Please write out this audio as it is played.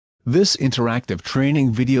This interactive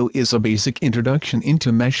training video is a basic introduction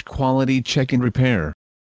into mesh quality check and repair.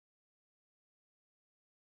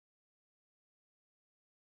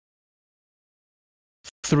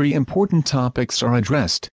 Three important topics are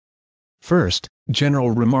addressed. First,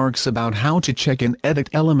 general remarks about how to check and edit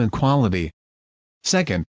element quality.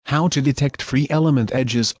 Second, how to detect free element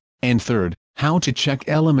edges, and third, how to check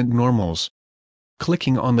element normals.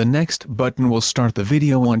 Clicking on the next button will start the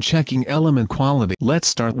video on checking element quality. Let's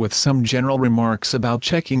start with some general remarks about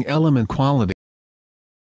checking element quality.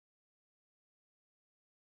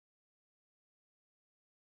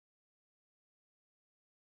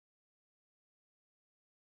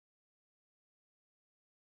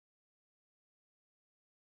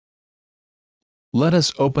 Let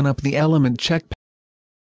us open up the element check.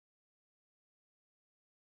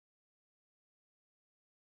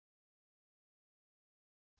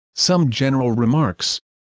 Some general remarks.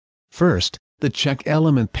 First, the check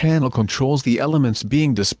element panel controls the elements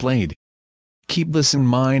being displayed. Keep this in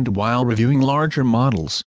mind while reviewing larger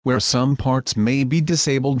models, where some parts may be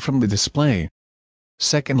disabled from the display.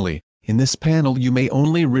 Secondly, in this panel you may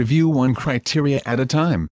only review one criteria at a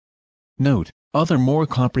time. Note, other more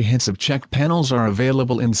comprehensive check panels are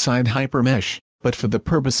available inside HyperMesh, but for the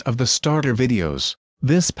purpose of the starter videos,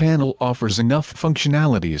 this panel offers enough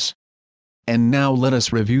functionalities. And now let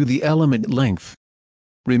us review the element length.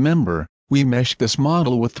 Remember, we meshed this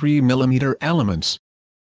model with 3 mm elements.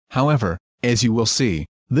 However, as you will see,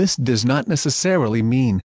 this does not necessarily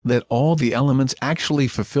mean that all the elements actually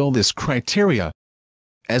fulfill this criteria.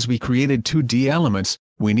 As we created 2D elements,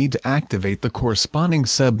 we need to activate the corresponding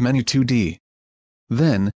submenu 2D.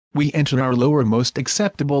 Then, we enter our lowermost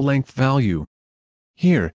acceptable length value.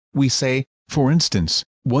 Here, we say, for instance,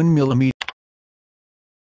 1 mm.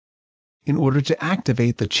 In order to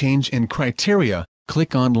activate the change in criteria,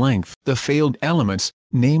 click on Length. The failed elements,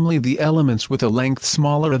 namely the elements with a length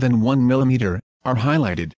smaller than 1 mm, are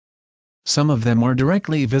highlighted. Some of them are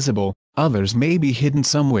directly visible, others may be hidden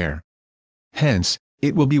somewhere. Hence,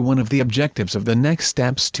 it will be one of the objectives of the next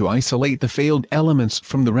steps to isolate the failed elements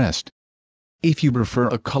from the rest. If you prefer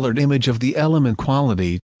a colored image of the element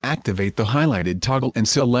quality, activate the highlighted toggle and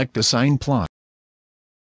select Assign Plot.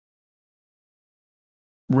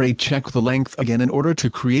 Check the length again in order to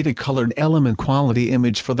create a colored element quality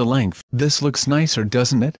image for the length. This looks nicer,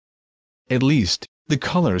 doesn't it? At least, the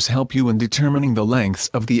colors help you in determining the lengths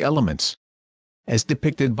of the elements. As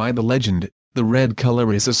depicted by the legend, the red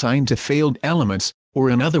color is assigned to failed elements, or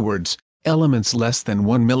in other words, elements less than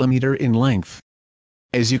 1 mm in length.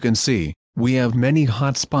 As you can see, we have many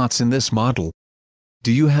hot spots in this model.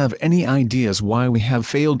 Do you have any ideas why we have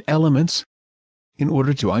failed elements? In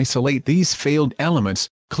order to isolate these failed elements,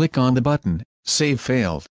 click on the button, Save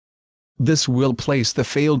Failed. This will place the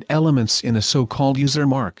failed elements in a so-called user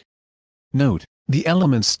mark. Note, the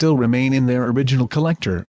elements still remain in their original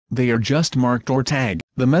collector, they are just marked or tagged.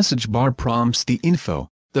 The message bar prompts the info,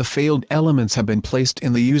 the failed elements have been placed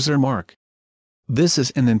in the user mark. This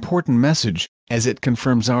is an important message, as it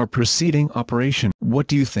confirms our preceding operation. What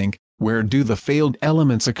do you think, where do the failed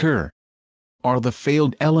elements occur? Are the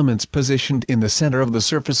failed elements positioned in the center of the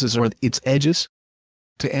surfaces or at its edges?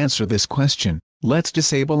 To answer this question, let's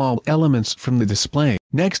disable all elements from the display.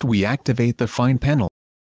 Next we activate the Find panel.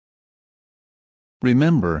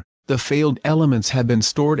 Remember, the failed elements have been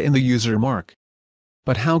stored in the user mark.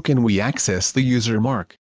 But how can we access the user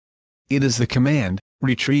mark? It is the command,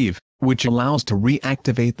 retrieve, which allows to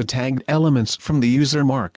reactivate the tagged elements from the user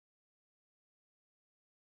mark.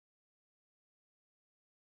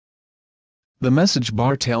 The message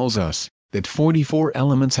bar tells us that 44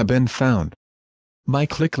 elements have been found. By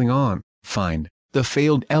clicking on Find, the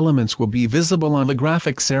failed elements will be visible on the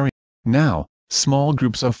graphics area. Now, small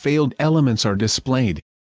groups of failed elements are displayed.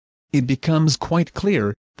 It becomes quite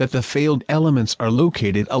clear that the failed elements are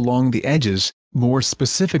located along the edges, more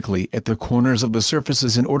specifically at the corners of the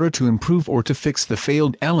surfaces. In order to improve or to fix the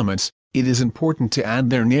failed elements, it is important to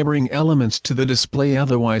add their neighboring elements to the display,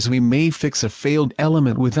 otherwise we may fix a failed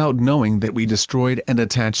element without knowing that we destroyed and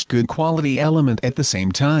attached good quality element at the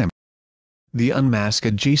same time. The Unmask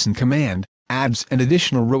Adjacent command adds an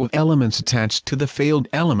additional row of elements attached to the failed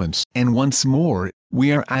elements. And once more,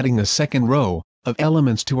 we are adding a second row of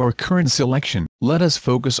elements to our current selection. Let us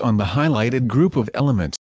focus on the highlighted group of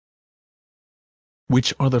elements.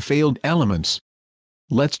 Which are the failed elements?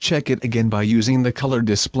 Let's check it again by using the color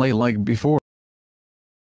display like before.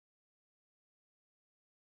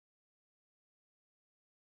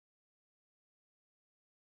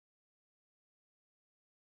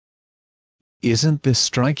 Isn't this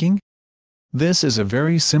striking? This is a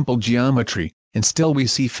very simple geometry, and still we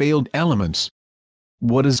see failed elements.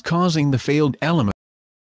 What is causing the failed element?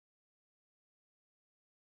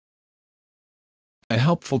 A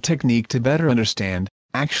helpful technique to better understand,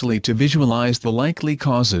 actually to visualize the likely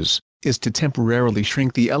causes, is to temporarily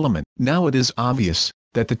shrink the element. Now it is obvious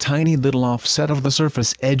that the tiny little offset of the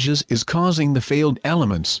surface edges is causing the failed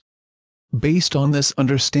elements. Based on this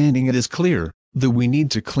understanding, it is clear that we need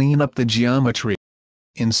to clean up the geometry.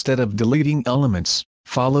 Instead of deleting elements,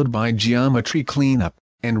 followed by geometry cleanup,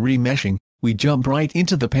 and remeshing, we jump right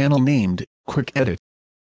into the panel named Quick Edit.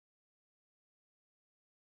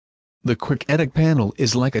 The Quick Edit panel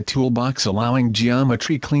is like a toolbox allowing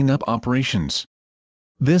geometry cleanup operations.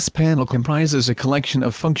 This panel comprises a collection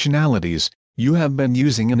of functionalities you have been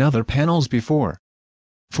using in other panels before.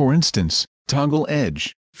 For instance, toggle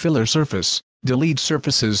edge, filler surface, delete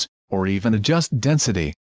surfaces, or even adjust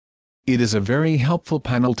density. It is a very helpful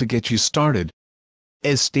panel to get you started.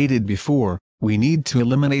 As stated before, we need to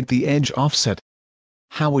eliminate the edge offset.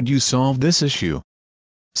 How would you solve this issue?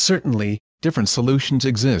 Certainly, different solutions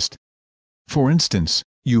exist. For instance,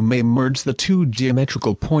 you may merge the two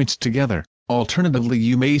geometrical points together. Alternatively,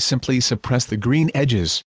 you may simply suppress the green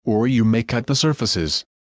edges, or you may cut the surfaces.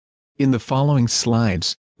 In the following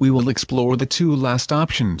slides, we will explore the two last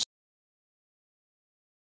options.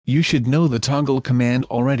 You should know the toggle command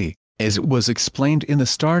already, as it was explained in the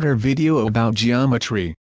starter video about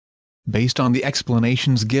geometry. Based on the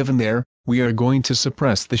explanations given there, we are going to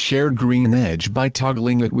suppress the shared green edge by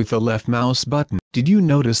toggling it with the left mouse button. Did you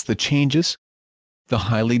notice the changes? The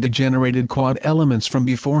highly degenerated quad elements from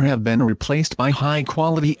before have been replaced by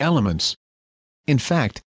high-quality elements. In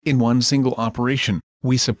fact, in one single operation,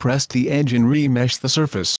 we suppressed the edge and remeshed the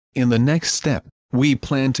surface. In the next step, we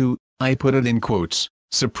plan to, I put it in quotes,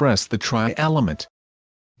 suppress the tri-element.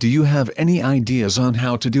 Do you have any ideas on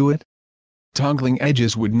how to do it? Toggling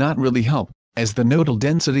edges would not really help, as the nodal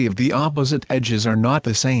density of the opposite edges are not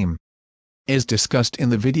the same. As discussed in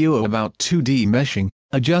the video about 2D meshing,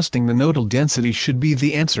 adjusting the nodal density should be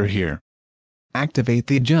the answer here. Activate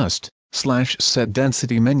the Adjust/Set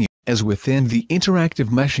Density menu. As within the interactive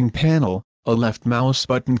meshing panel, a left mouse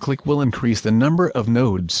button click will increase the number of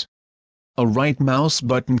nodes. A right mouse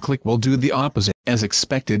button click will do the opposite. As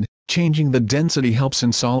expected, changing the density helps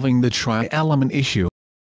in solving the tri-element issue.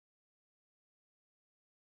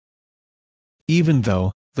 Even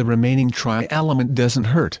though the remaining tri-element doesn't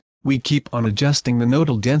hurt, we keep on adjusting the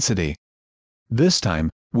nodal density. This time,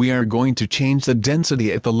 we are going to change the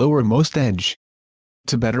density at the lowermost edge.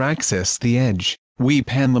 To better access the edge, we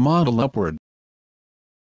pan the model upward.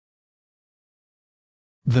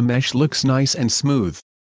 The mesh looks nice and smooth.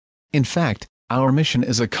 In fact, our mission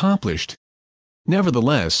is accomplished.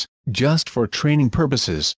 Nevertheless, just for training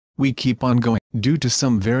purposes, we keep on going. Due to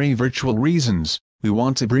some very virtual reasons, we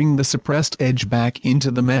want to bring the suppressed edge back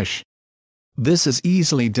into the mesh. This is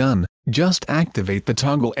easily done. Just activate the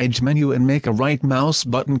toggle edge menu and make a right mouse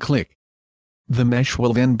button click. The mesh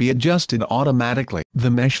will then be adjusted automatically.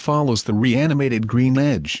 The mesh follows the reanimated green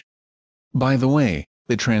edge. By the way,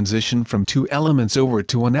 the transition from two elements over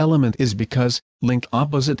to one element is because link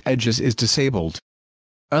opposite edges is disabled.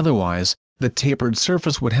 Otherwise, the tapered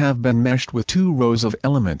surface would have been meshed with two rows of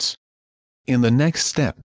elements. In the next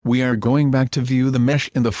step, we are going back to view the mesh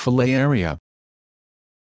in the fillet area.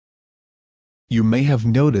 You may have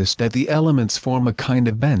noticed that the elements form a kind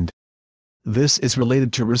of bend. This is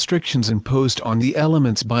related to restrictions imposed on the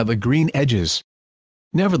elements by the green edges.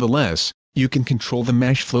 Nevertheless, you can control the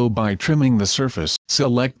mesh flow by trimming the surface.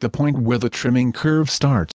 Select the point where the trimming curve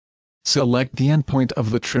starts. Select the endpoint of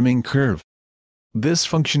the trimming curve. This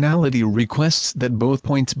functionality requests that both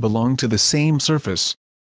points belong to the same surface.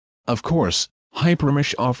 Of course,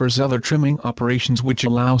 HyperMesh offers other trimming operations which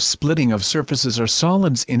allow splitting of surfaces or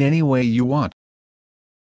solids in any way you want.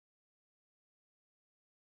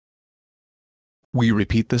 We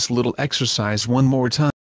repeat this little exercise one more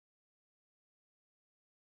time.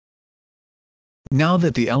 Now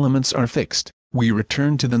that the elements are fixed, we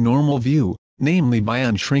return to the normal view, namely by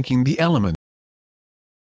unshrinking the element.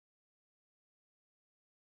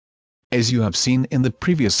 As you have seen in the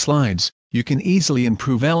previous slides, you can easily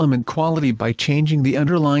improve element quality by changing the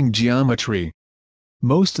underlying geometry.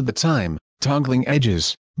 Most of the time, toggling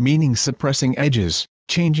edges, meaning suppressing edges,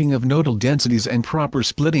 changing of nodal densities and proper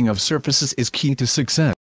splitting of surfaces is key to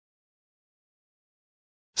success.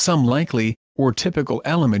 Some likely, or typical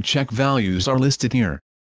element check values are listed here.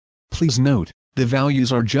 Please note, the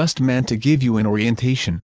values are just meant to give you an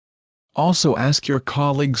orientation. Also ask your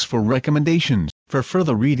colleagues for recommendations. For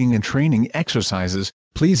further reading and training exercises,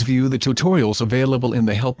 please view the tutorials available in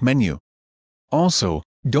the Help menu. Also,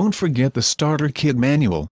 don't forget the Starter Kit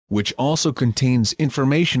manual, which also contains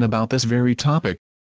information about this very topic.